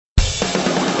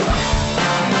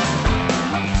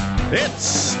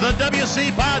It's the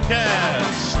WC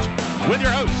Podcast with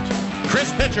your host,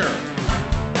 Chris Pitcher,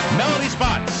 Melody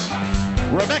Spots,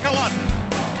 Rebecca Lawton,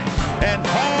 and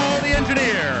Paul the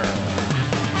Engineer.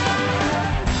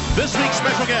 This week's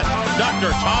special guest,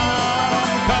 Dr. Tom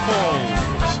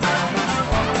Couples.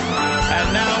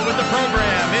 And now with the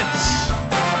program, it's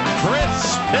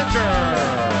Chris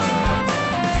Pitcher.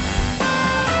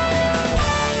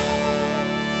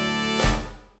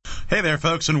 Hey there,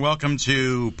 folks, and welcome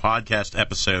to podcast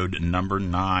episode number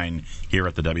 9 here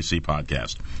at the WC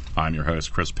Podcast. I'm your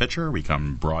host, Chris Pitcher. We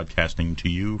come broadcasting to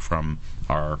you from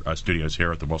our studios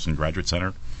here at the Wilson Graduate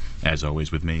Center. As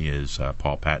always, with me is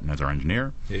Paul Patton as our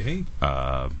engineer. Hey.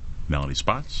 Melody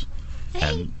Spots.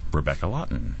 Hey. And Rebecca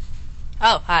Lawton.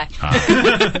 Oh, hi.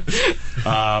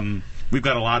 We've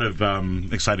got a lot of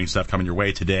exciting stuff coming your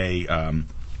way today.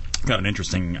 Got an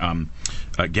interesting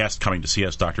guest coming to see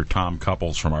us. Dr. Tom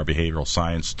Couples from our Behavioral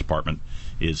Science Department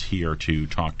is here to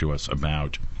talk to us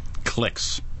about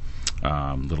cliques,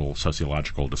 little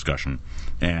sociological discussion.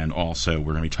 And also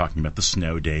we're going to be talking about the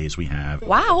snow days we have.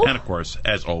 Wow. And, of course,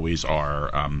 as always, our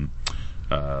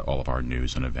all of our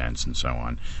news and events and so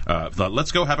on.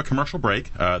 Let's go have a commercial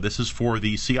break. This is for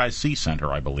the CIC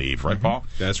Center, I believe. Right, Paul?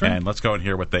 That's right. And let's go and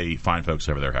hear what the fine folks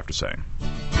over there have to say.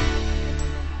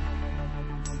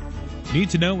 Need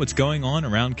to know what's going on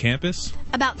around campus?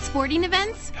 About sporting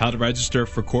events? How to register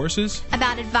for courses?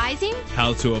 About advising?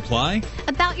 How to apply?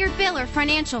 About your bill or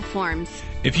financial forms?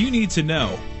 If you need to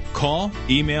know, call,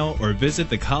 email, or visit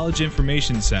the College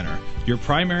Information Center, your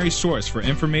primary source for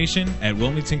information at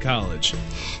Wilmington College.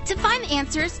 To find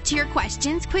answers to your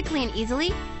questions quickly and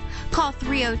easily, call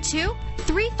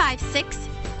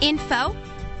 302-356-INFO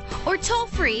or toll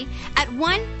free at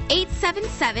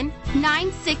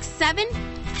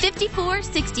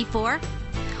 1-877-967-5464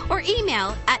 or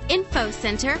email at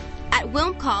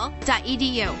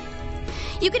infocenter@wilmcall.edu.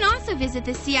 You can also visit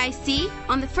the CIC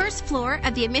on the first floor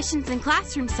of the Admissions and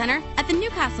Classroom Center at the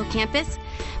Newcastle campus,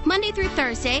 Monday through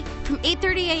Thursday from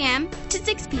 8:30 a.m. to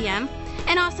 6 p.m.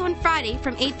 and also on Friday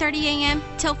from 8:30 a.m.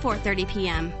 till 4:30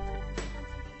 p.m.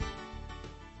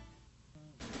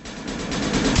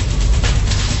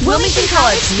 Wilmington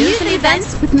College News and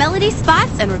Events with Melody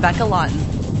Spots and Rebecca Lawton.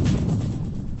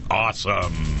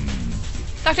 Awesome.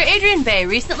 Dr. Adrian Bay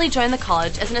recently joined the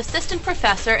college as an assistant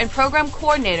professor and program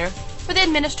coordinator for the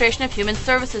Administration of Human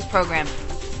Services program.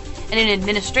 And in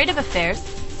administrative affairs,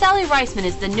 Sally Reisman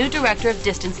is the new director of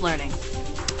distance learning.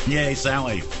 Yay,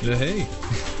 Sally. Hey.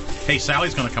 Hey,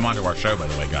 Sally's going to come onto our show, by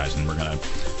the way, guys, and we're going to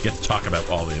get to talk about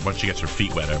once she gets her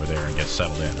feet wet over there and gets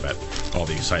settled in, about all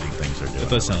the exciting things they're doing. That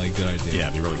does sound like a good idea. Yeah,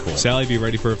 it'd be really cool. Sally, be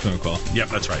ready for a phone call. Yep,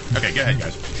 that's right. Okay, go ahead,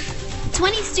 guys.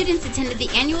 20 students attended the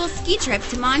annual ski trip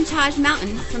to Montage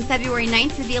Mountain from February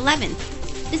 9th through the 11th.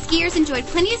 The skiers enjoyed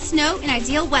plenty of snow and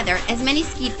ideal weather as many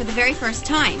skied for the very first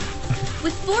time.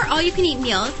 With 4 all-you-can-eat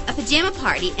meals, a pajama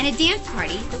party, and a dance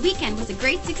party, the weekend was a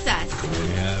great success. There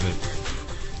you have it.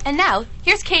 And now,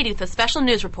 here's Katie with a special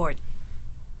news report.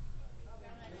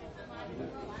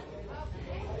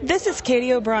 This is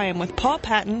Katie O'Brien with Paul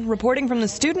Patton reporting from the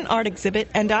Student Art Exhibit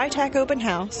and ITAC Open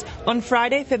House on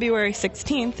Friday, February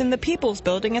 16th in the People's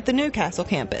Building at the Newcastle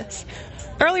campus.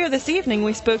 Earlier this evening,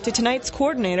 we spoke to tonight's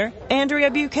coordinator,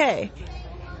 Andrea Buquet.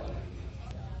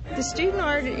 The Student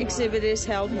Art Exhibit is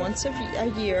held once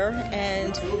a year,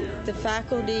 and the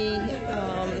faculty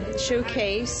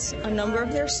showcase a number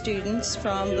of their students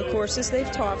from the courses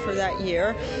they've taught for that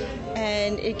year,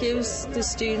 and it gives the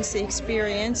students the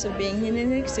experience of being in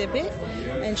an exhibit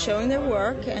and showing their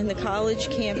work, and the college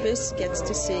campus gets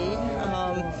to see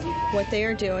what they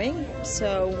are doing,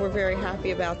 so we're very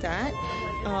happy about that.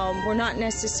 We're not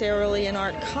necessarily an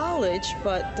art college,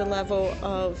 but the level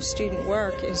of student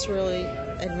work is really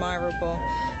admirable,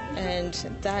 and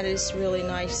that is really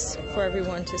nice for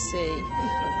everyone to see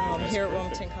here at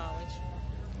Wilmington College.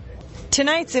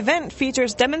 Tonight's event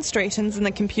features demonstrations in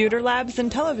the computer labs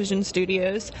and television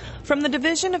studios from the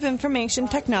Division of Information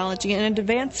Technology and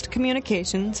Advanced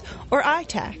Communications, or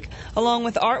ITAC, along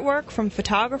with artwork from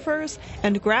photographers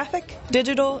and graphic,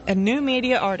 digital, and new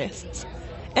media artists.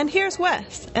 And here's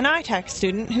Wes, an ITAC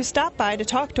student who stopped by to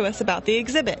talk to us about the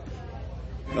exhibit.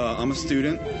 I'm a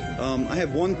student. I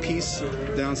have one piece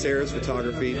downstairs,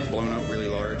 photography, blown up really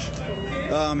large.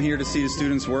 I'm here to see the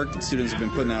students' work. The students have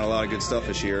been putting out a lot of good stuff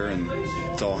this year, and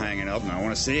it's all hanging up, and I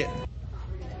want to see it.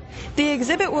 The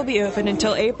exhibit will be open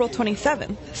until April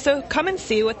 27th, so come and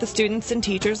see what the students and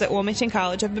teachers at Wilmington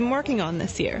College have been working on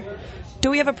this year.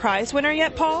 Do we have a prize winner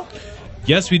yet, Paul?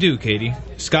 Yes, we do, Katie.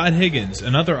 Scott Higgins,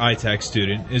 another ITAC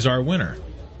student, is our winner.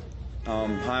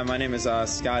 Hi, my name is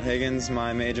Scott Higgins.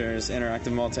 My major is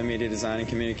Interactive Multimedia Design and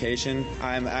Communication.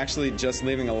 I'm actually just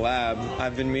leaving a lab.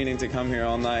 I've been meaning to come here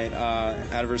all night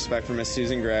out of respect for Miss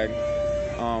Susan Gregg.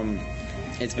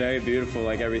 It's very beautiful.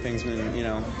 Like, everything's been,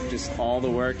 just all the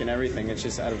work and everything. It's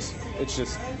just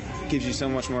gives you so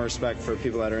much more respect for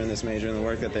people that are in this major and the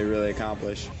work that they really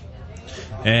accomplish.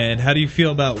 And how do you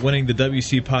feel about winning the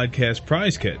WC Podcast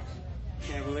prize kit?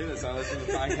 Can't believe this. I listen to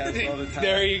podcasts all the time.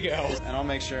 There you go. And I'll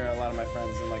make sure a lot of my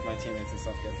friends and my teammates and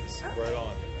stuff get this. Right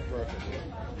on. Perfect.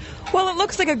 Well, it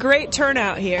looks like a great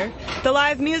turnout here. The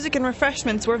live music and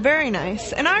refreshments were very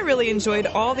nice, and I really enjoyed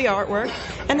all the artwork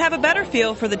and have a better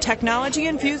feel for the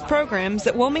technology-infused programs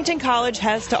that Wilmington College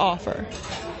has to offer.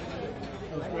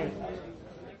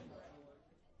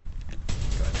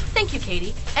 Thank you,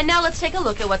 Katie. And now let's take a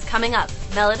look at what's coming up.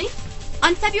 Melody?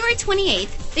 On February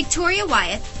 28th, Victoria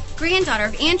Wyeth, granddaughter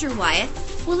of Andrew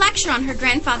Wyeth, will lecture on her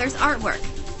grandfather's artwork.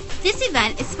 This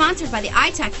event is sponsored by the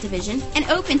ITAC division and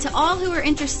open to all who are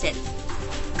interested.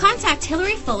 Contact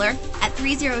Hillary Fuller at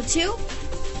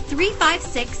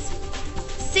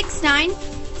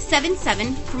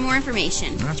 302-356-6977 for more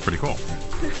information. That's pretty cool.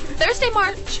 Thursday,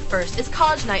 March 1st is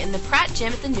College Night in the Pratt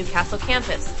Gym at the Newcastle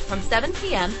campus from 7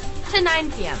 p.m. to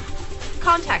 9 p.m.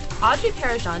 Contact Audrey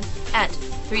Parajan at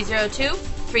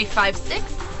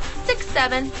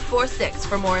 302-356-6746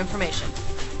 for more information.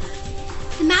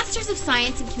 The Masters of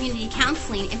Science and Community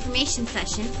Counseling information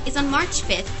session is on March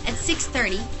 5th at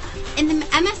 6:30, and the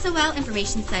MSOL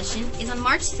information session is on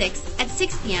March 6th at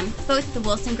 6 p.m., both at the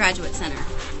Wilson Graduate Center.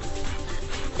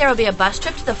 There will be a bus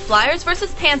trip to the Flyers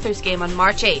vs. Panthers game on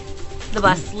March 8th. The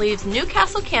bus leaves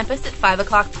Newcastle campus at 5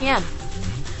 o'clock p.m.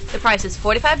 The price is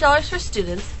 $45 for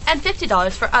students and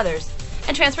 $50 for others,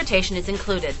 and transportation is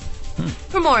included.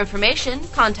 For more information,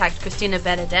 contact Christina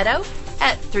Benedetto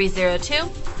at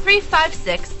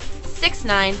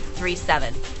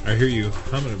 302-356-6937. I hear you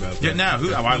humming about that. Yeah, now,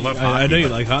 I love hockey. I know you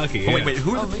like hockey. Oh, yeah. wait,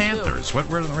 who are the me Panthers?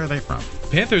 Where are they from?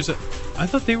 Panthers, I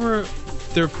thought they were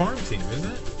their farm team,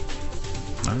 isn't it?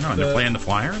 I don't know. And they're playing the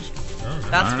Flyers?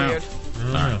 That's I don't know. weird.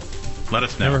 All right. Let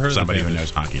us know. Never heard of Somebody the who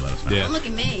Panthers. knows hockey, let us know. Yeah. Don't look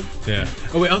at me. Yeah.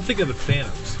 Oh, wait, I'm thinking of the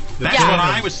Phantoms. That's Yeah. what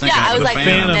I was thinking. Yeah, I was the like,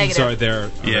 Phantoms. Phantoms negative. are their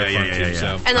farm team.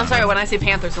 So. And I'm sorry, when I say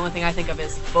Panthers, the only thing I think of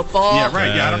is football. Yeah,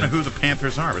 right. Yeah, I don't know who the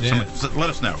Panthers are, but Yeah. let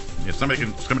us know. Yeah,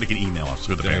 somebody can email us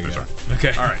who the There you Panthers go. are.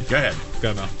 Okay. All right, go ahead.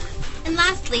 Go, Mel. And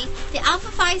lastly, the Alpha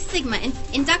Phi Sigma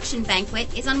induction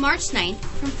banquet is on March 9th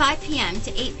from 5 p.m.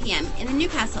 to 8 p.m. in the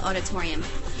Newcastle Auditorium.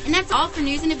 And that's all for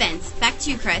news and events. Back to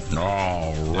you, Chris.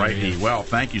 All righty. Well,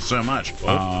 thank you so much.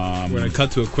 We're going to cut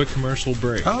to a quick commercial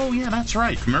break. Oh, yeah, that's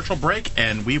right. Commercial break,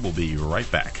 and we will be right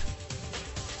back.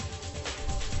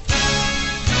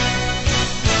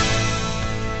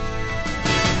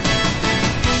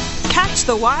 Catch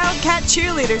the Wildcat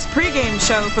Cheerleaders pregame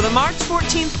show for the March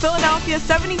 14th Philadelphia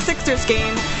 76ers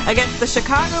game against the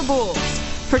Chicago Bulls.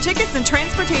 For tickets and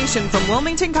transportation from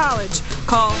Wilmington College,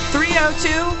 call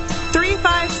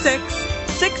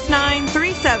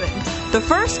 302-356-6937. The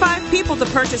first 5 people to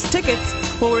purchase tickets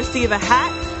will receive a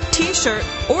hat, t-shirt,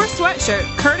 or sweatshirt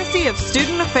courtesy of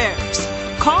Student Affairs.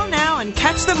 Call now and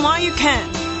catch them while you can.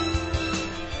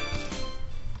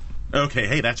 Okay,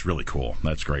 hey, that's really cool.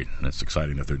 That's great. That's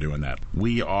exciting that they're doing that.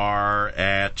 We are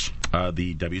at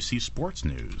the WC Sports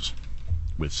News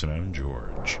with Simone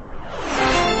George.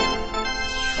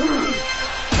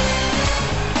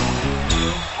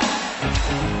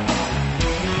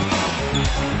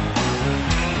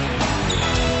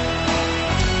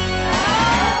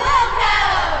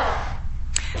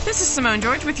 This is Simone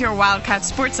George with your Wildcat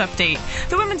Sports Update.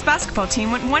 The women's basketball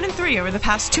team went 1-3 over the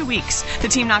past 2 weeks. The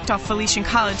team knocked off Felician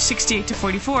College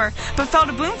 68-44, but fell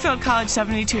to Bloomfield College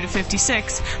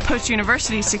 72-56, Post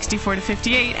University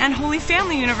 64-58, and Holy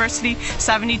Family University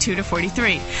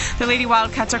 72-43. The Lady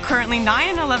Wildcats are currently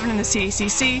 9-11 in the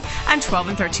CACC and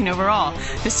 12-13 overall.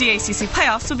 The CACC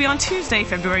playoffs will be on Tuesday,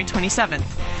 February 27th.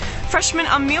 Freshman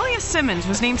Amelia Simmons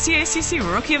was named CACC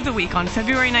Rookie of the Week on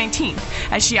February 19th,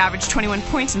 as she averaged 21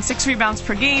 points and 6 rebounds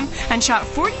per game and shot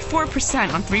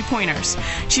 44% on three-pointers.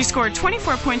 She scored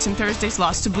 24 points in Thursday's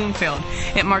loss to Bloomfield.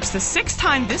 It marks the 6th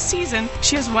time this season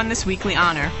she has won this weekly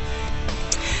honor.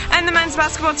 And the men's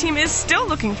basketball team is still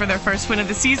looking for their first win of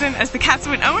the season, as the Cats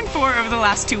went 0-4 over the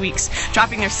last 2 weeks,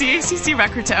 dropping their CACC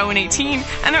record to 0-18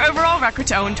 and their overall record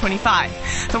to 0-25.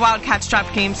 The Wildcats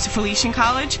dropped games to Felician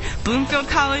College, Bloomfield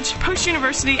College, Post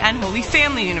University, and Holy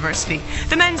Family University.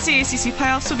 The men's CACC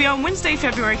playoffs will be on Wednesday,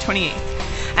 February 28th.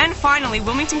 And finally,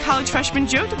 Wilmington College freshman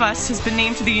Joe DeBus has been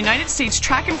named to the United States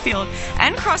Track and Field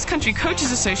and Cross Country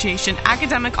Coaches Association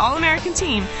Academic All-American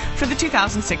Team for the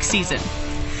 2006 season.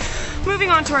 Moving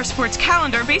on to our sports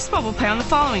calendar, baseball will play on the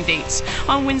following dates.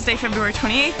 On Wednesday, February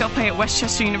 28th, they'll play at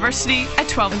Westchester University at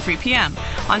 12 and 3 p.m.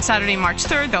 On Saturday, March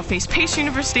 3rd, they'll face Pace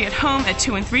University at home at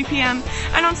 2 and 3 p.m.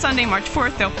 And on Sunday, March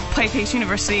 4th, they'll play Pace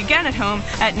University again at home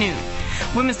at noon.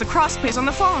 Women's lacrosse plays on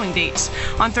the following dates.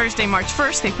 On Thursday, March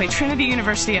 1st, they play Trinity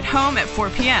University at home at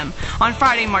 4 p.m. On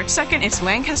Friday, March 2nd, it's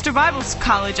Lancaster Bible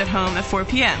College at home at 4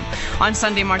 p.m. On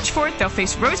Sunday, March 4th, they'll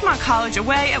face Rosemont College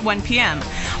away at 1 p.m.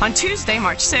 On Tuesday,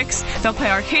 March 6th, they'll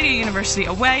play Arcadia University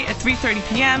away at 3:30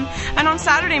 p.m. And on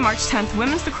Saturday, March 10th,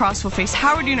 women's lacrosse will face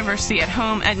Howard University at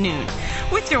home at noon.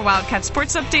 With your Wildcat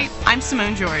Sports Update, I'm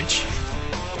Simone George.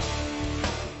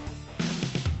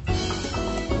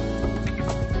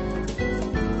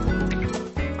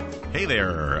 Hey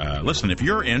there. Listen, if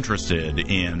you're interested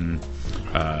in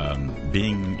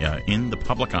being in the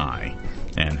public eye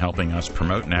and helping us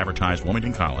promote and advertise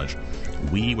Wilmington College,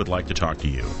 we would like to talk to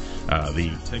you.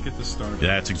 Take it to start.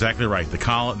 That's exactly right.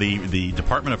 The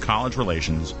Department of College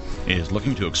Relations is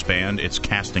looking to expand its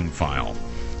casting file.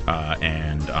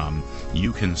 And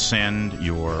you can send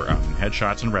your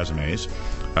headshots and resumes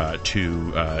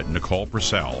to Nicole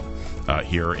Purcell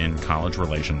here in College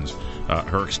Relations.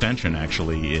 Her extension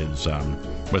actually is,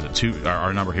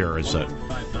 our number here is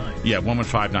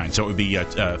 1159. So it would be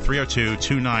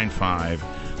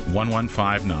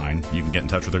 302-295-1159. You can get in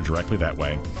touch with her directly that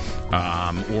way.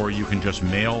 Or you can just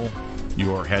mail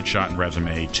your headshot and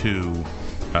resume to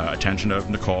attention of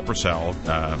Nicole Purcell,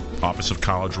 Office of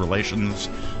College Relations,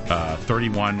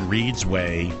 31 Reeds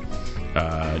Way,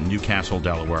 Newcastle,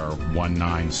 Delaware,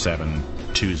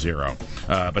 19720.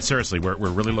 But seriously, we're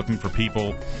really looking for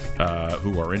people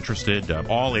who are interested,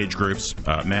 all age groups,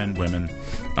 men, women,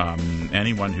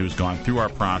 anyone who's gone through our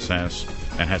process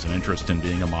and has an interest in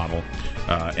being a model,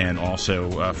 and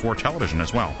also for television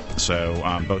as well. So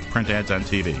both print ads and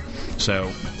TV. So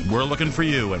we're looking for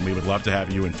you, and we would love to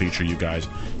have you and feature you guys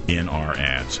in our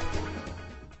ads.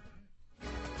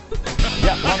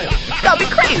 That'll be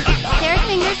crazy. There are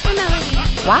fingers for melody.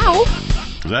 Wow.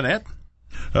 Is that it?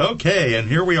 Okay, and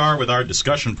here we are with our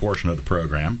discussion portion of the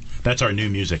program. That's our new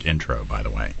music intro, by the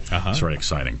way. It's very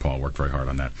exciting. Paul worked very hard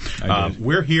on that.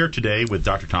 We're here today with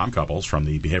Dr. Tom Couples from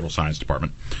the Behavioral Science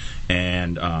Department,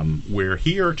 and we're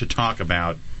here to talk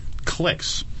about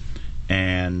cliques.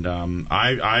 And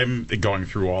I'm going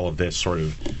through all of this sort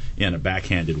of in a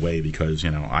backhanded way because,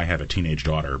 I have a teenage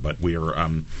daughter, but we're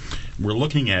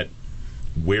looking at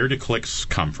where do cliques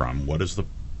come from? What is the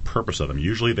purpose of them?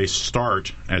 Usually they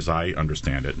start, as I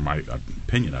understand it, my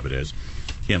opinion of it is,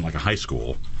 in like a high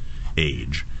school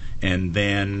age. And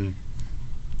then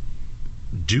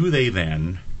do they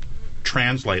then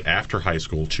translate after high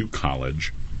school to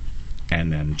college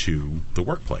and then to the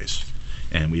workplace?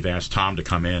 And we've asked Tom to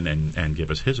come in and give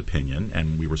us his opinion,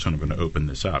 and we were sort of going to open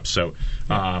this up. So,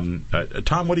 Tom,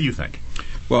 what do you think?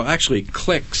 Well, actually,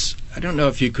 cliques, I don't know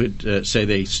if you could say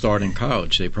they start in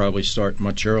college. They probably start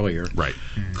much earlier. Right.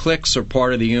 Mm-hmm. Cliques are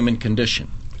part of the human condition.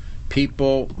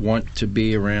 People want to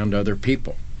be around other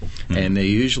people, and they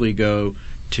usually go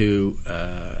to,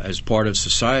 as part of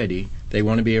society, they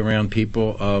want to be around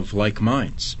people of like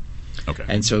minds. Okay.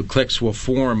 And so cliques will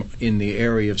form in the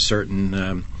area of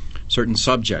certain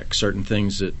subjects, certain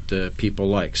things that people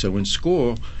like. So in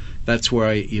school, that's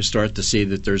where you start to see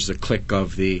that there's the clique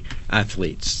of the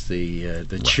athletes, the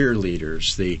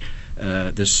cheerleaders, the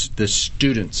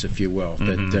students, if you will,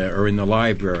 that are in the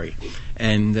library.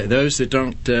 And those that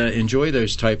don't enjoy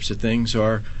those types of things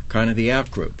are kind of the out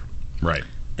group. Right.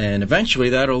 And eventually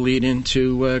that'll lead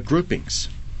into groupings.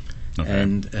 Okay.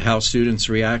 And how students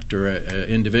react or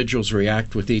individuals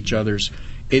react with each other's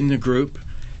in the group.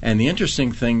 And the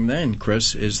interesting thing then,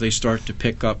 Chris, is they start to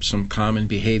pick up some common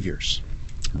behaviors.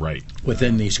 Right.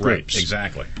 Within these groups. Right,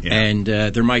 exactly. Yeah. And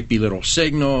there might be little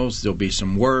signals. There'll be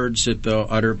some words that they'll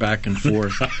utter back and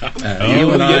forth.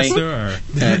 You and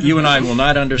I will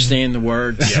not understand the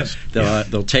words. Yes.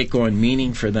 They'll take on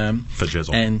meaning for them.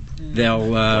 Fajizzle. And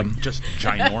they'll... just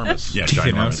ginormous. Yeah,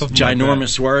 ginormous.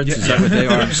 Ginormous words. Yeah. Is that what they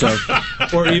are? So,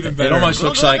 or even better. It almost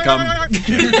looks like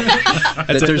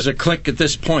that there's a clique at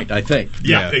this point, I think.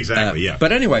 Yeah, exactly, yeah.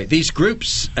 But anyway, these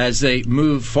groups, as they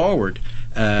move forward...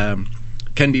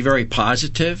 can be very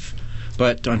positive,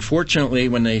 but unfortunately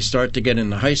when they start to get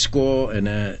into high school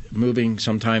and moving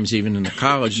sometimes even into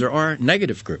college, there are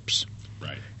negative groups.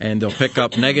 Right. And they'll pick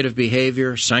up negative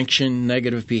behavior, sanction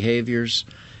negative behaviors,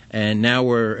 and now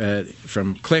we're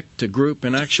from clique to group,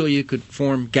 and actually you could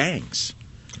form gangs.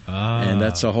 And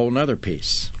that's a whole other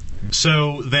piece.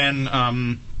 So then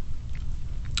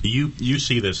you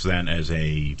see this then as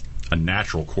a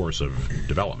natural course of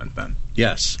development then?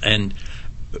 Yes, and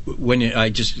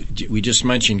we just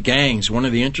mentioned gangs. One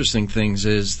of the interesting things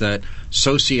is that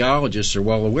sociologists are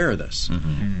well aware of this,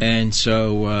 and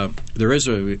so there is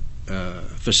a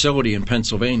facility in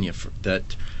Pennsylvania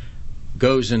that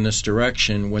goes in this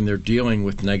direction when they're dealing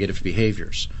with negative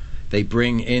behaviors. They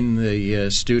bring in the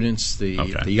students,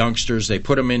 the youngsters. They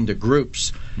put them into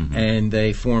groups, and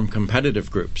they form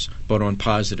competitive groups, but on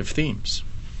positive themes.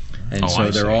 And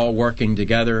so they're all working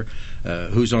together.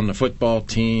 Who's on the football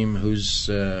team? Who's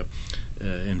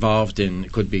involved in?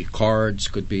 It could be cards,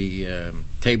 could be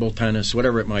table tennis,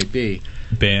 whatever it might be.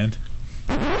 Band.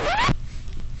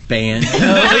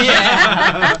 Oh,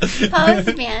 yeah.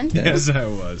 Policy band. Yes, I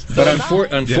was. But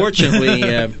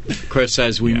unfortunately, Chris,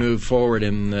 as we move forward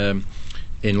in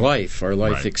life, our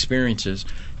life experiences,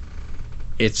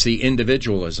 it's the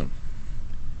individualism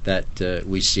that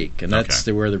we seek, and that's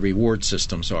where the reward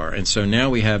systems are. And so now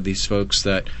we have these folks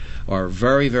that are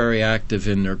very, very active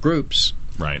in their groups.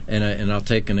 Right. And I'll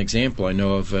take an example. I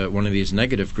know of one of these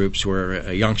negative groups where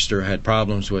a youngster had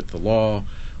problems with the law,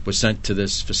 was sent to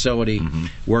this facility,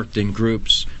 worked in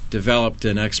groups, developed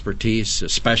an expertise, a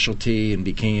specialty, and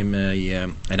became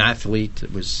an athlete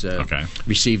that was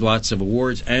received lots of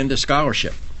awards and a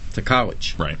scholarship to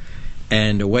college. Right.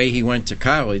 And away he went to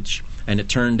college, and it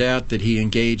turned out that he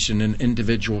engaged in an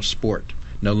individual sport.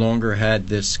 No longer had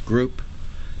this group,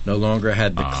 no longer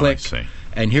had the clique.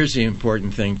 And here's the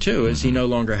important thing, too, is he no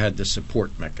longer had the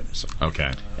support mechanism.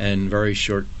 Okay. And very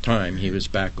short time, he was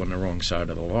back on the wrong side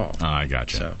of the law. I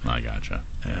gotcha. I gotcha.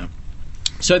 Yeah.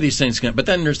 So these things can... But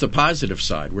then there's the positive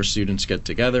side, where students get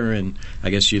together, and I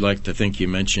guess you like to think you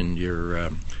mentioned your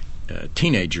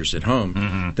teenagers at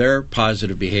home. Their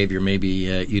positive behavior, maybe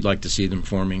you'd like to see them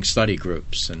forming study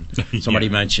groups. And somebody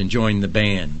mentioned join the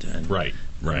band. And, right.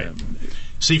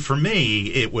 See, for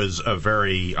me, it was a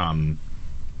very...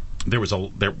 There was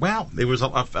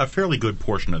a fairly good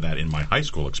portion of that in my high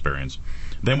school experience.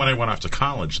 Then when I went off to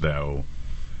college, though,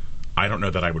 I don't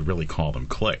know that I would really call them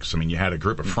cliques. I mean, you had a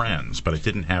group of friends, but it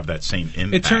didn't have that same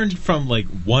impact. It turned from like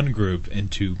one group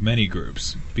into many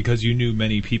groups because you knew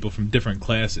many people from different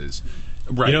classes.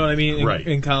 Right. You know what I mean? Right.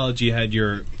 In college, you had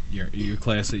your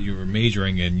class that you were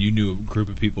majoring in. You knew a group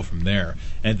of people from there,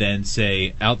 and then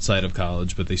say outside of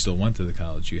college, but they still went to the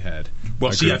college you had.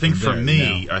 Well, see, I think for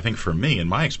me, in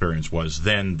my experience, was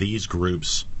then these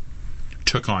groups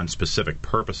took on specific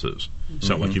purposes.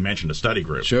 So, like you mentioned, a study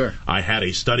group. Sure. I had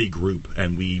a study group,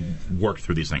 and we worked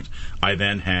through these things. I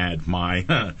then had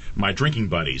my my drinking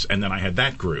buddies, and then I had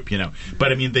that group.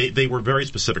 But I mean, they were very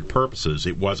specific purposes.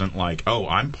 It wasn't like, oh,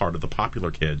 I'm part of the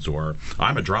popular kids, or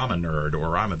I'm a drama nerd,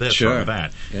 or I'm a this, or I'm a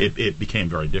that. Yeah. It became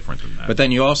very different than that. But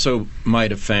then you also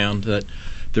might have found that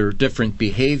there are different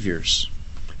behaviors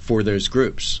for those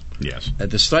groups. Yes.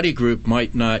 The study group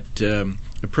might not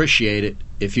appreciate it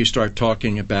if you start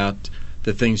talking about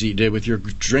the things that you did with your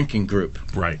drinking group.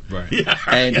 Right. Yeah.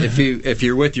 And if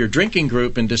you're with your drinking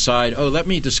group and decide, let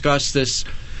me discuss this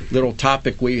little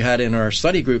topic we had in our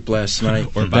study group last night,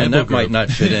 or then that might not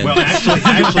fit in. Well,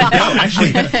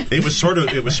 actually, it was sort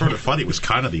of funny. It was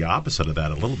kind of the opposite of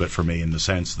that a little bit for me, in the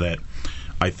sense that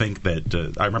I think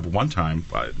that I remember one time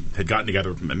I had gotten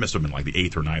together. It must have been like the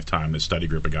 8th or 9th time this study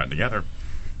group had gotten together,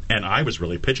 and I was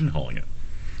really pigeonholing it.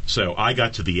 So I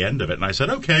got to the end of it, and I said,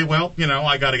 okay, well,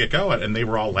 I got to get going. And they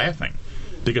were all laughing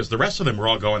because the rest of them were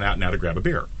all going out now to grab a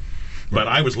beer. But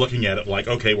I was looking at it like,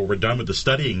 okay, well, we're done with the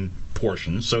studying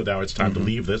portion, so now it's time to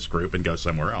leave this group and go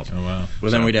somewhere else. Oh, wow.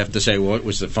 Well, then we'd have to say, well, what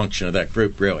was the function of that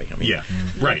group, really? I mean,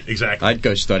 right, exactly. I'd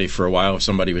go study for a while if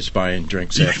somebody was buying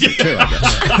drinks after, too, I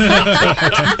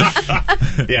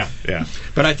guess. Yeah.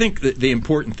 But I think the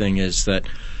important thing is that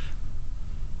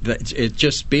it's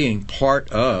just being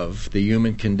part of the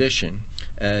human condition.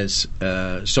 As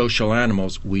social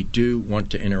animals, we do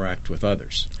want to interact with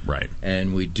others. Right.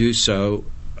 And we do so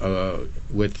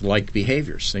with like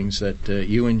behaviors, things that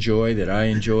you enjoy, that I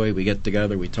enjoy. We get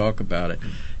together, we talk about it.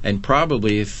 And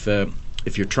probably if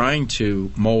you're trying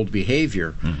to mold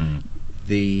behavior,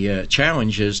 the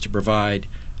challenge is to provide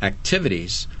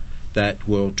activities that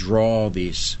will draw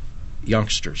these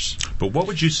youngsters. But what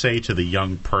would you say to the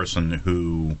young person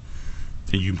who,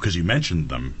 because you mentioned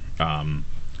them,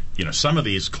 some of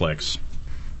these cliques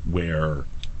where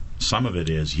some of it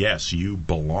is, yes, you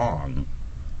belong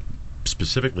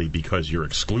specifically because you're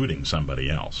excluding somebody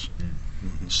else.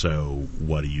 So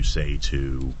what do you say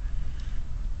to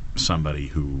somebody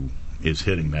who is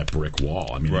hitting that brick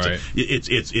wall? I mean, right.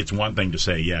 it's one thing to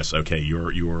say, yes, okay,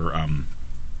 you're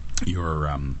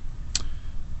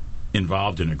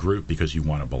involved in a group because you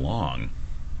want to belong,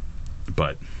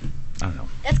 but I don't know.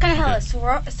 That's kind of how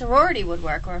a sorority would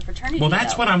work, or a fraternity. Well,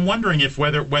 that's what I'm wondering, if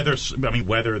whether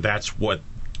that's what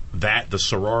the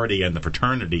sorority and the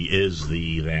fraternity is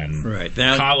the then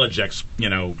Now, college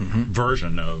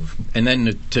version of. And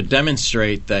then to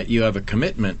demonstrate that you have a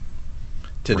commitment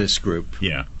to this group,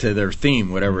 to their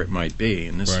theme, whatever it might be,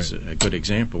 and this is a good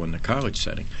example in the college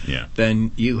setting,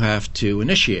 then you have to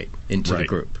initiate into the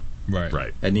group.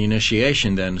 Right. And the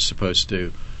initiation then is supposed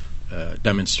to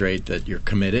demonstrate that you're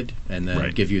committed and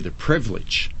then give you the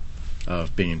privilege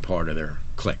of being part of their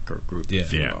clique or group,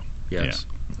 if you will. Yes.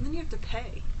 And then you have to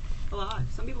pay a lot.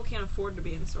 Some people can't afford to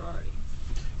be in sorority.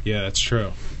 Yeah, that's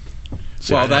true.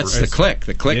 Well, that's the clique.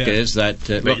 The clique is that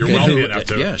look, you're wealthy enough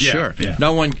to. Sure.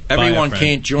 Everyone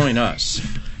can't join us.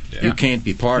 You can't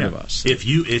be part of us. If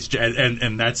you,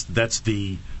 and that's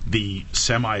the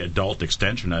semi-adult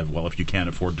extension of, well, if you can't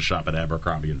afford to shop at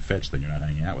Abercrombie and Fitch, then you're not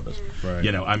hanging out with us. Right.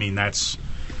 You know, I mean, that's.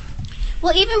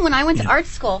 Well, even when I went to art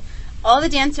school, all the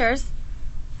dancers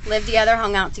lived together,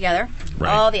 hung out together.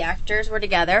 Right. All the actors were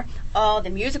together. All the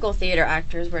musical theater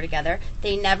actors were together.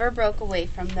 They never broke away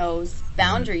from those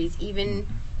boundaries, even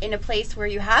in a place where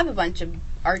you have a bunch of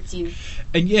artsy.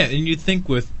 And you think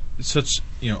with such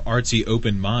artsy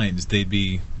open minds, they'd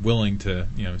be willing to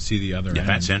see the other. Yeah, end.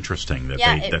 That's interesting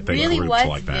that they really groups was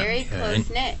like that. very close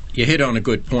knit. You hit on a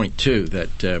good point too,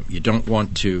 that you don't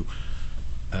want to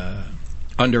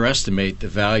underestimate the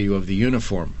value of the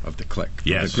uniform of the clique, of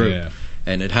the group. Yeah.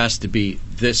 And it has to be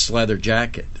this leather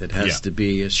jacket. It has to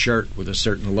be a shirt with a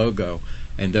certain logo.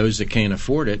 And those that can't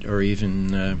afford it are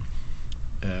even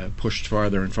pushed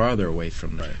farther and farther away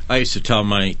from it. Right. I used to tell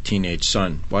my teenage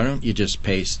son, why don't you just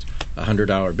paste a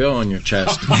 $100 bill on your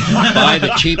chest, buy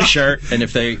the cheap shirt, and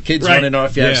if the kids want to know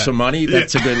if you have some money,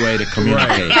 that's a good way to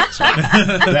communicate. So.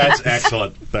 That's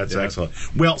excellent. That's excellent.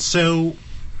 Well, so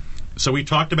we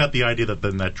talked about the idea that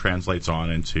then that translates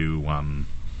on into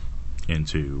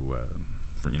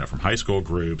from high school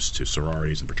groups to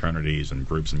sororities and fraternities and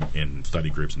groups in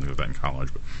study groups and things like that in college.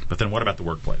 But then what about the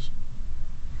workplace?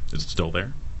 Is it still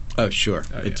there? Oh, sure.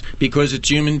 It's because it's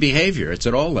human behavior. It's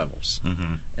at all levels.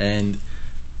 Mm-hmm. And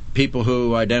people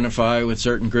who identify with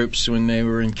certain groups when they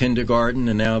were in kindergarten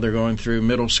and now they're going through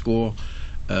middle school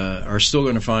are still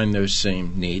going to find those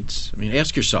same needs. I mean,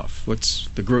 ask yourself, what's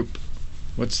the group?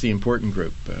 What's the important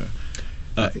group?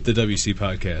 The WC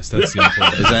podcast. That's the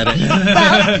important. Is that it?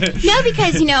 Well, no,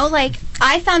 because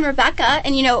I found Rebecca,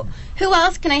 and who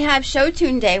else can I have show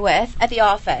tune day with at the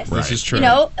office? Right. This is true.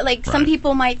 Some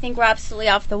people might think we're absolutely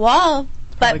off the wall,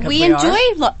 but we enjoy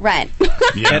rent.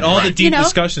 And all the deep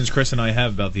discussions Chris and I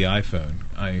have about the iPhone,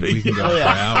 we can go for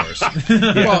hours.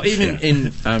 Well, even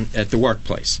in at the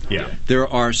workplace, there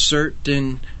are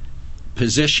certain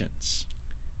positions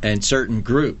and certain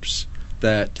groups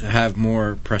that have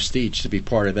more prestige to be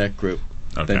part of that group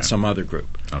than some other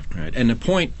group. Okay. Right? And the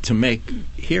point to make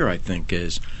here, I think,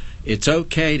 is it's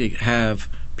okay to have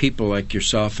people like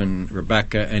yourself and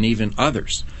Rebecca and even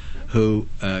others who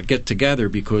get together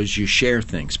because you share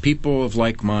things. People of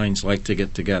like minds like to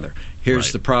get together.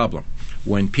 Here's the problem.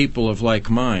 When people of like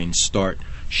minds start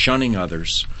shunning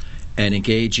others and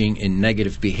engaging in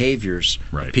negative behaviors,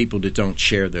 people that don't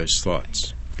share those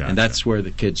thoughts. Gotcha. And that's where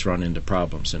the kids run into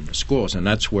problems in the schools, and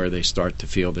that's where they start to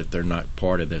feel that they're not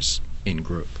part of this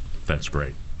in-group. That's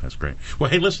great. That's great. Well,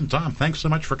 hey, listen, Tom, thanks so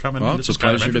much for coming. Well, it's a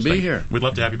pleasure to be here. We'd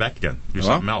love to have you back again. Do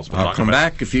something else. I'll come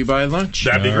back if you buy lunch.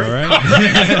 That'd be great. All right.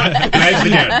 Thanks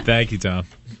again. Thank you, Tom.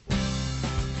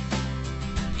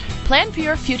 Plan for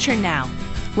your future now.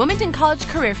 Wilmington College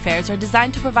career fairs are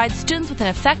designed to provide students with an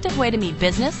effective way to meet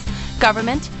business,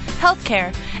 government,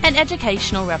 healthcare, and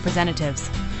educational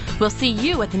representatives. We'll see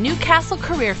you at the Newcastle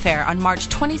Career Fair on March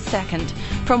 22nd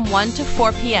from 1 to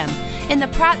 4 p.m. in the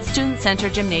Pratt Student Center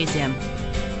Gymnasium.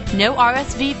 No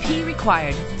RSVP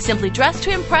required. Simply dress to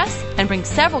impress and bring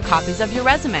several copies of your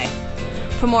resume.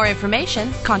 For more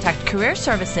information, contact Career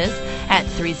Services at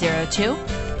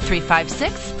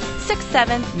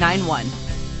 302-356-6791.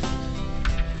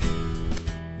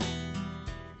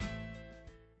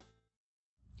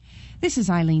 This is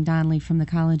Eileen Donnelly from the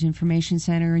College Information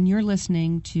Center, and you're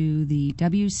listening to the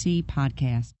WC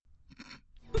Podcast.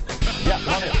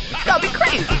 That'll be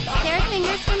crazy. There are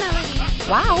fingers for melody.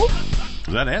 Wow.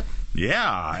 Is that it?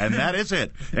 Yeah, and that is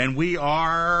it. And we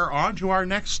are on to our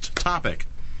next topic,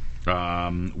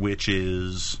 which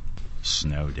is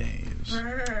snow days.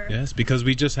 Yes, because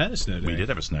we just had a snow day. We did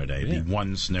have a snow day, the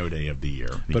one snow day of the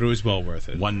year. But it was well worth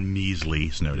it. One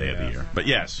measly snow day of the year. But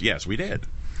yes, we did.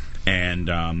 And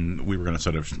we were going to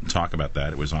sort of talk about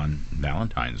that. It was on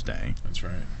Valentine's Day. That's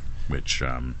right. Which,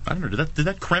 I don't know, did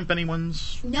that crimp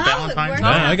anyone's No, Valentine's Day? No,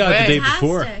 I got it the day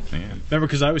before. Yeah. Remember,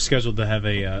 because I was scheduled to have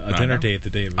a dinner date the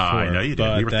day before. I know you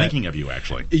did. We were thinking of you,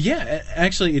 actually. Yeah,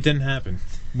 actually, it didn't happen.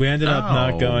 We ended up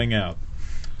not going out.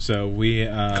 So we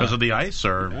because of the ice,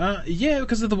 or yeah,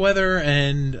 because of the weather,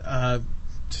 and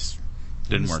just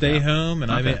didn't work stay out. home,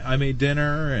 and Okay. I made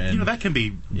dinner, and that can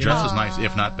be just as nice,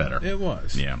 if not better. It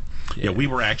was. Yeah. We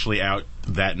were actually out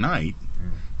that night.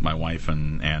 My wife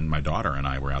and my daughter and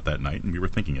I were out that night, and we were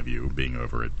thinking of you being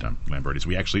over at Lamberti's.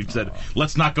 We actually said,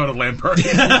 let's not go to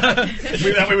Lamberti's.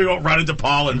 That way we won't run into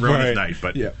Paul and ruin his night.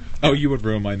 But oh, you would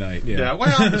ruin my night. Yeah.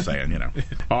 Well, I'm just saying,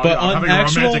 But I'm having on a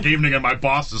romantic evening, and my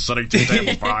boss is sitting 2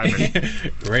 tables behind me.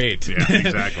 Great. Yeah,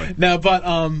 exactly. No, but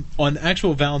on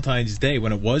actual Valentine's Day,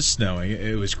 when it was snowing,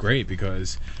 it was great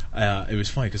because it was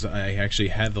funny because I actually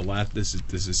had the this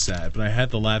is sad, but I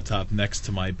had the laptop next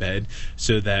to my bed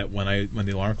so that when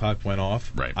the alarm clock went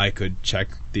off, I could check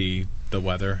the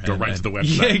weather. Go right to the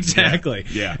website. Yeah, exactly.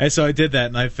 Yeah. And so I did that,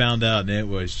 and I found out, and it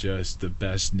was just the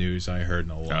best news I heard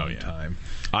in a long time.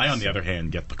 I, on the other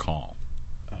hand, get the call.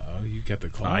 Oh, you get the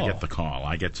call. I get the call.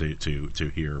 I get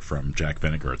to hear from Jack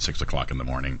Vinegar at 6:00 in the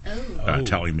morning,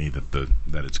 telling me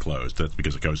that it's closed. That's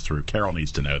because it goes through. Carol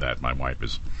needs to know that. My wife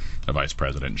is a vice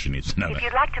president, and she needs to know that. If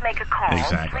you'd like to make a call,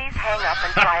 Exactly. please hang up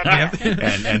and try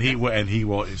again. and he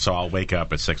will. So I'll wake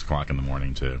up at 6:00 in the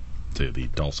morning to the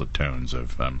dulcet tones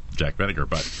of Jack Vinegar.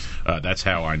 But that's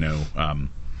how I know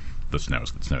the snow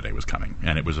day was coming,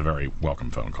 and it was a very welcome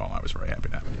phone call. I was very happy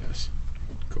to have it. Yes.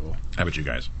 Cool. How about you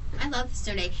guys? I love the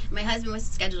snow day. My husband was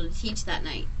scheduled to teach that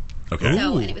night. Okay.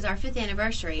 So, and it was our 5th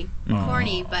anniversary.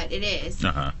 Corny, but it is.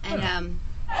 Uh-huh. And and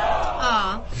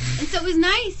so it was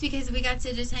nice because we got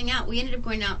to just hang out. We ended up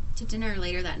going out to dinner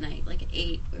later that night, like at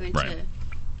 8. We went to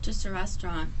just a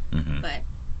restaurant, but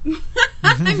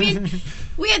I mean,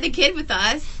 we had the kid with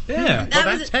us. Yeah,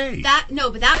 but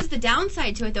that was the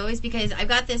downside to it though, is because I've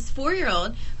got this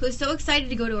 4-year-old who's so excited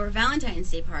to go to our Valentine's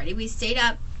Day party. We stayed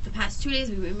up the past 2 days.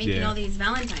 We were making all these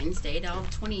Valentine's Day to all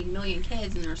 20 million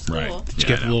kids in our school. Right. Did you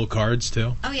get the little cards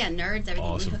too? Oh yeah, nerds, everything.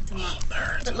 Awesome. We hooked them up.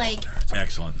 Nerds. But like,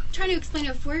 excellent. Trying to explain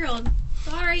to a 4-year-old,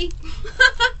 sorry,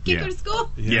 can't go to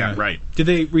school. Yeah, right. Did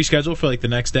they reschedule for like the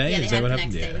next day? Yeah, they Is that had what the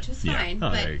happened? next day, which was fine.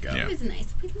 Oh, but there you go. it was nice.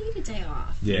 We need a day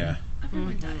off. Yeah.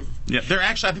 Everyone does. Yeah,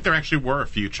 I think there actually were a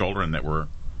few children that were,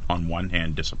 on one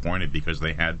hand, disappointed because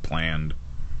they had planned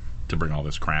to bring all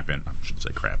this crap in. I shouldn't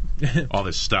say crap. All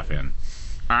this stuff in.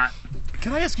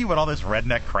 Can I ask you what all this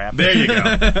redneck crap is? There you go.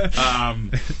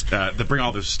 To bring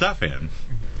all this stuff in,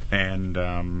 and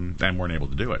weren't able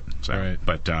to do it. So,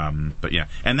 but yeah,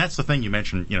 and that's the thing you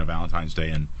mentioned. Valentine's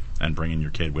Day and bringing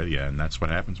your kid with you, and that's what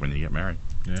happens when you get married.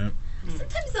 Yeah.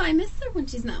 Sometimes though I miss her when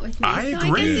she's not with me. I so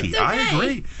agree. I guess it's okay.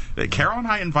 I agree. Carol and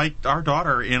I invite our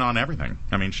daughter in on everything.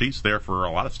 I mean, she's there for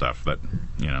a lot of stuff that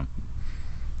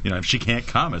if she can't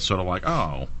come, it's sort of like,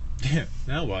 oh. Yeah.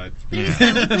 Now what?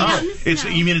 Yeah.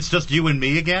 You mean it's just you and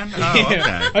me again? Oh,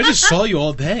 okay. I just saw you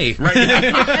all day. Right.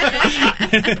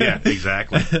 Yeah,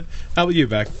 exactly. How about you,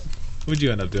 Beck? What would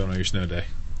you end up doing on your snow day?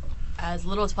 As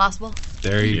little as possible.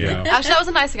 There you go. Actually, that was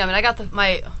a nice thing. I mean, I got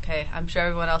I'm sure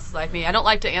everyone else is like me. I don't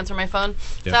like to answer my phone,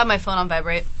 so I have my phone on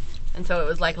vibrate. And so it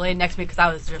was like laying next to me because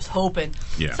I was just hoping.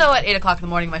 Yeah. So at 8 o'clock in the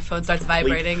morning, my phone starts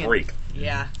vibrating. Freak.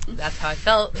 Yeah, that's how I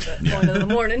felt at that point of the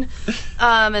morning.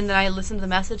 And then I listened to the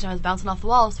message and I was bouncing off the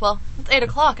walls. Well, it's 8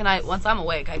 o'clock and once I'm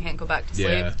awake, I can't go back to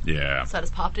sleep. Yeah. So I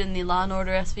just popped in the Law &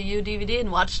 Order SVU DVD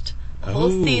and watched a whole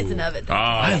season of it.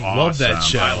 I love that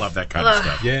show. I love that kind of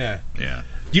stuff. Yeah. Yeah.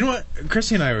 You know what?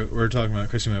 Christy and I were talking about,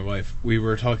 Christy, my wife, we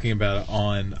were talking about it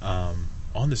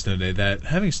on the snow day, that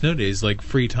having snow days is like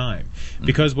free time.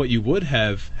 Because what you would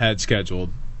have had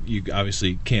scheduled, you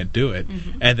obviously can't do it.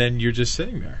 And then you're just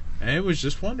sitting there. And it was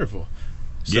just wonderful.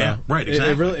 So yeah, right,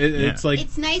 exactly. It's like...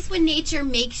 It's nice when nature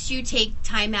makes you take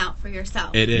time out for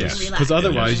yourself. It is. Because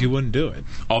otherwise you wouldn't do it.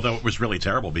 Although it was really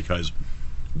terrible because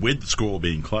with the school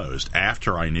being closed,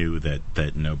 after I knew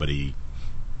that nobody...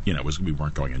 we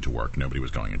weren't going into work. Nobody was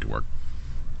going into work.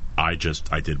 I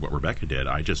did what Rebecca did.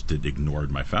 I just ignored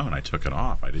my phone. I took it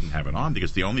off. I didn't have it on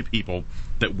because the only people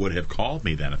that would have called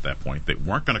me then at that point that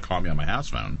weren't going to call me on my house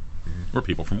phone were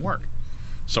people from work.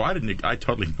 So I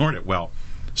totally ignored it. Well,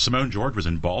 Simone George was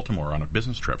in Baltimore on a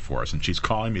business trip for us, and she's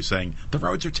calling me saying, the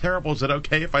roads are terrible. Is it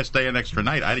okay if I stay an extra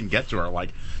night? I didn't get to her.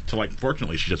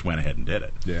 Fortunately, she just went ahead and did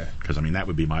it. Yeah. Because, that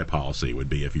would be my policy, would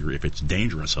be if it's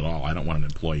dangerous at all, I don't want an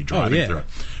employee driving through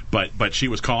it. But she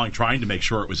was calling, trying to make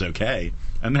sure it was okay.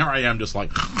 And there I am just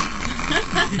like,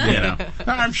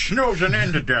 I'm snoozing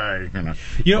in today.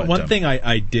 One thing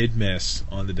I did miss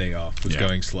on the day off was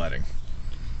going sledding.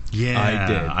 Yeah, I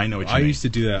did. I know what you mean. I mean. used to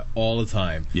do that all the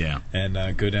time. Yeah.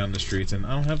 And go down the streets, and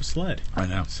I don't have a sled. I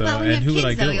know. So, well, when you and have who kids, would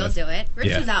I go though, you'll with? do it.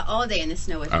 Rich was out all day in the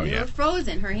snow with me. We were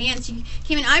frozen. Her hands, she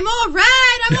came in, I'm all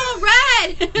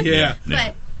red. Yeah.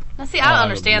 But now, see, I don't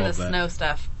understand this snow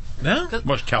stuff. No?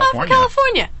 Most From California.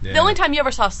 California. Yeah. The only time you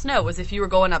ever saw snow was if you were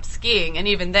going up skiing, and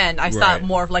even then, I saw it Right.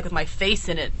 more like with my face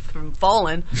in it from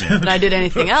falling than I did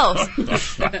anything else.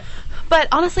 But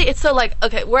honestly, it's so like,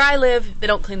 okay, where I live, they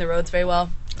don't clean the roads very well.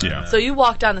 Yeah. So you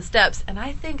walk down the steps, and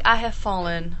I think I have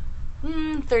fallen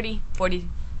 30, 40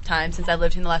 times since I've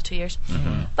lived here in the last 2 years.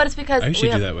 But it's because I used we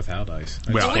to have, do that without ice.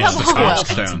 Well, we it's have the a whole-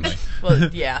 cobblestones. well,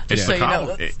 yeah, It's just the so you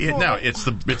know. cobble. It's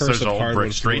Curse those of old hardwood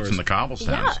brick streets floors. and the cobblestones.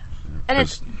 Yeah. And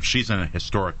it's 'Cause she's in a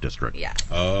historic district. yeah.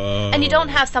 Oh. And you don't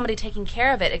have somebody taking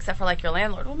care of it except for like your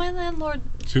landlord. Well, my landlord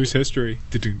Whose history?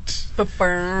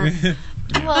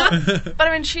 well, but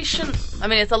I mean, she shouldn't. I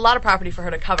mean, it's a lot of property for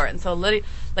her to cover, and so literally,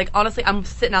 like honestly, I'm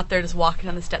sitting out there just walking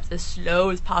down the steps as slow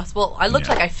as possible. I looked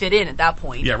Yeah. like I fit in at that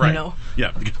point. Yeah, right. You know?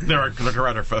 Yeah, there are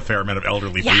a fair amount of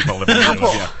elderly Yeah. people living in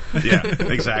Couple. those. Yeah,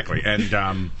 exactly. And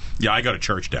I go to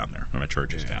church down there. My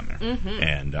church is down there,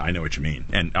 and I know what you mean.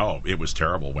 And it was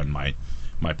terrible when my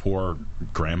poor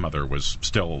grandmother was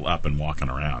still up and walking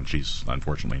around. She's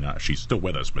unfortunately not. She's still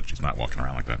with us, but she's not walking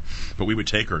around like that. But we would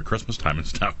take her at Christmas time and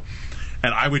stuff.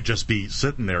 And I would just be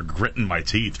sitting there gritting my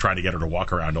teeth trying to get her to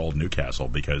walk around Old Newcastle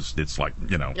because it's like,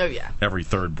 Oh, yeah. every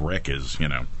third brick is,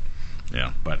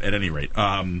 yeah. But at any rate,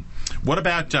 what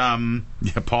about,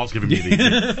 Paul's giving me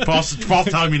the, Paul's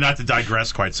telling me not to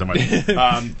digress quite so much.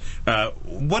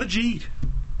 What did you eat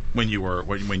when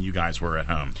you guys were at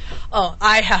home? Oh,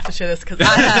 I have to share this because I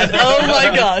had. Oh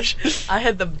my gosh, I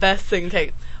had the best thing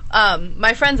cake.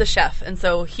 My friend's a chef, and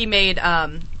so he made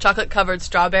chocolate covered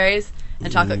strawberries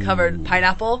and chocolate covered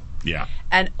pineapple. Yeah.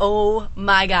 And oh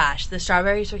my gosh, the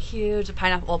strawberries were huge. The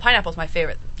pineapple. Well, pineapple's my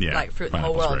favorite fruit in the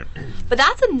whole world. Great. But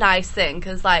that's a nice thing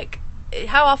because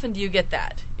how often do you get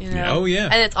that? You know? Yeah. Oh, yeah.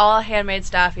 And it's all handmade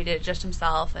stuff. He did it just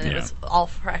himself, and it Yeah. was all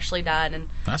freshly done. And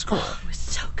That's cool. it was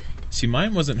so good. See,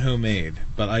 mine wasn't homemade,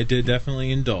 but I did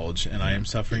definitely indulge, and I am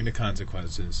suffering the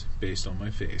consequences based on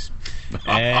my face.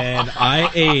 And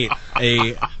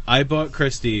I bought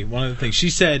Christy one of the things. She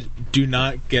said, do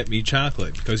not get me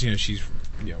chocolate, because, she's,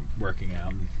 working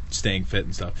out and staying fit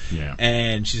and stuff. Yeah.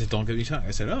 And she said, don't get me chocolate.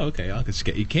 I said, oh, okay, I'll just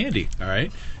get you candy, all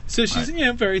right? So she's,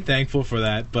 very thankful for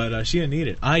that, but she didn't eat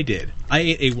it. I did. I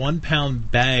ate a 1 pound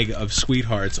bag of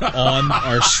Sweethearts on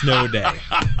our snow day,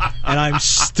 and I'm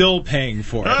still paying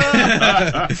for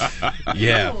it.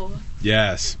 Yeah. Ooh.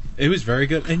 Yes. It was very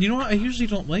good. And you know what? I usually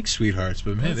don't like Sweethearts,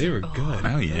 but man, they were good.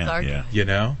 Oh, Those yeah, are yeah. You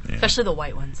know? Especially the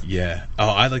white ones. Yeah. Oh,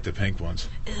 I like the pink ones.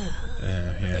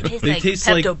 Yeah. They taste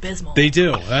like Pepto-Bismol. They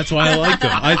do. That's why I like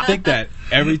them. I think that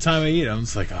every time I eat them, I'm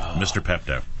just like, oh. Mr.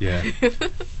 Pepto. Yeah.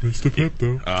 Mr.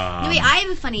 Pepto. No, wait, I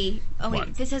have a funny. Oh wait,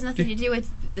 What? this has nothing to do with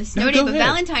the snow No, day, go but ahead.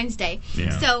 Valentine's Day.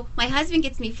 Yeah. So my husband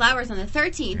gets me flowers on the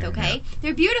 13th. Okay,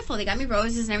 they're beautiful. They got me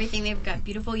roses and everything. They've got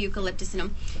beautiful eucalyptus in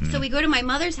them. So we go to my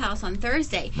mother's house on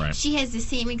Thursday. Right. She has the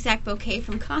same exact bouquet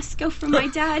from Costco from my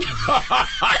dad.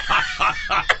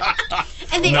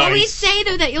 And they Nice. always say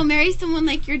though that you'll marry someone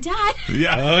like your dad.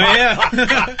 Yeah. Oh,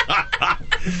 yeah.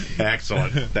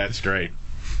 Excellent. That's great.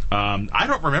 I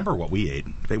don't remember what we ate.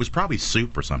 It was probably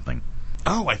soup or something.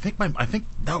 Oh, I think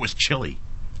that was chili.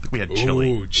 I think we had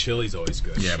chili. Ooh, chili's always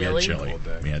good. Yeah, we had chili. All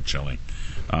day. We had chili.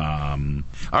 All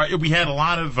right, we had a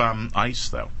lot of ice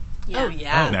though. Oh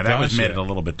yeah. Now that was gosh, made yeah. it a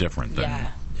little bit different. Than,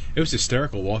 Yeah. It was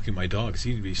hysterical walking my dog.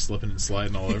 He'd be slipping and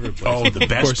sliding all over the place. Oh, the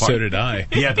best Of course, part. so did I.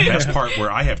 Yeah, the best part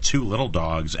where I have two little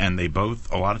dogs, and they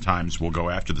both a lot of times will go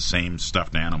after the same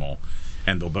stuffed animal,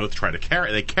 and they'll both try to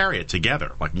carry. They carry it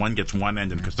together. Like one gets one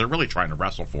end, because they're really trying to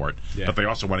wrestle for it, Yeah. but they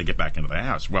also want to get back into the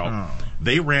house. Well,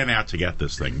 they ran out to get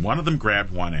this thing. One of them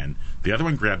grabbed one end, the other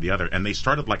one grabbed the other, and they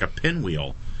started like a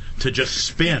pinwheel to just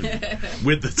spin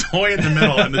with the toy in the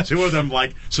middle, and the two of them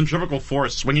like centrifugal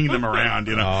force swinging them around.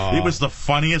 Aw. It was the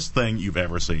funniest thing you've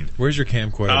ever seen. Where's your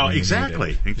camcorder? Oh, when you need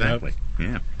exactly, it? exactly.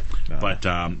 Yep. Yeah. But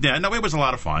it was a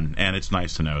lot of fun, and it's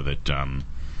nice to know that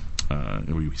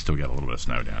we still get a little bit of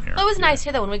snow down here. Well, it was nice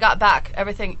here, though, when we got back,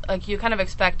 everything, like, you kind of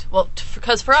expect, well,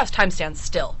 because for us, time stands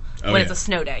still Oh, when yeah. it's a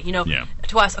snow day. You know, Yeah.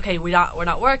 to us, okay, we're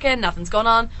not working, nothing's going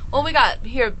on. Well, we got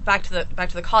here back to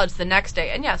the college the next day,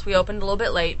 and yes, we opened a little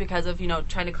bit late because of,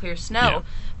 trying to clear snow. Yeah.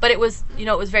 But it was,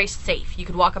 it was very safe. You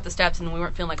could walk up the steps, and we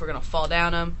weren't feeling like we were going to fall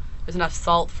down them. There's enough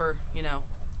salt for,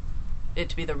 it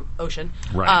to be the ocean.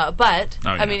 Right. But,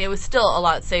 Oh, yeah. I mean, it was still a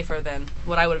lot safer than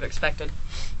what I would have expected.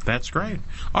 That's great.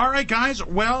 All right, guys.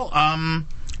 Well,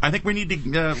 I think we need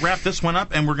to wrap this one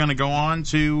up, and we're going to go on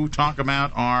to talk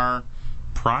about our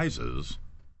prizes.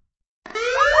 This is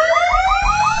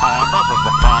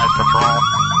the Prize Patrol.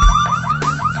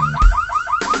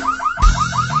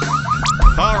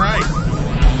 All right.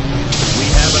 We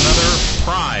have another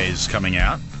prize coming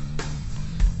out.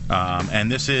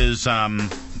 And this is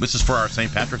for our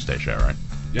St. Patrick's Day show, right?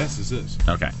 Yes, this is.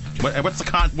 Okay.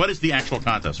 What is the actual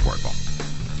contest for it, Paul?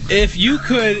 If you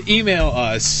could email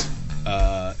us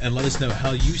and let us know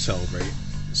how you celebrate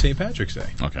St. Patrick's Day.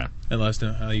 Okay. And let us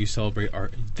know how you celebrate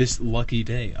this lucky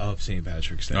day of St.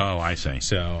 Patrick's Day. Oh, I see.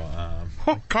 So,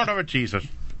 God of Jesus.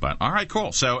 But all right,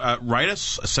 cool. So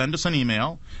send us an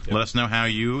email. Yep. Let us know how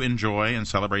you enjoy and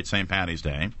celebrate St. Patty's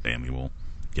Day, and we will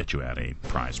get you out a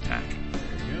prize pack.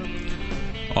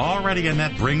 Alrighty, and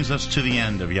that brings us to the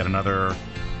end of yet another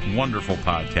wonderful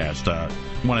podcast. I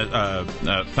want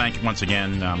to thank once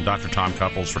again Dr. Tom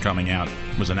Couples for coming out.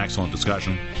 It was an excellent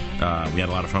discussion. We had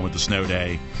a lot of fun with the snow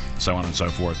day, so on and so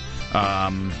forth.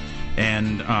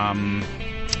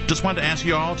 Just wanted to ask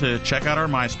you all to check out our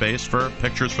MySpace for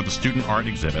pictures for the student art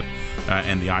exhibit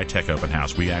and the iTech open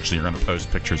house. We actually are going to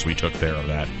post pictures we took there of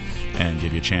that and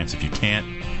give you a chance. If you can't,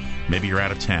 maybe you're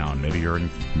out of town, maybe you're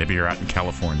out in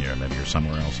California, maybe you're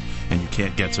somewhere else, and you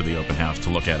can't get to the open house to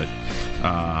look at it.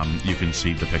 You can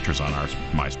see the pictures on our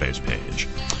MySpace page.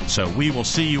 So we will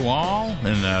see you all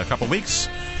in a couple weeks.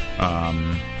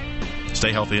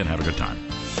 Stay healthy and have a good time.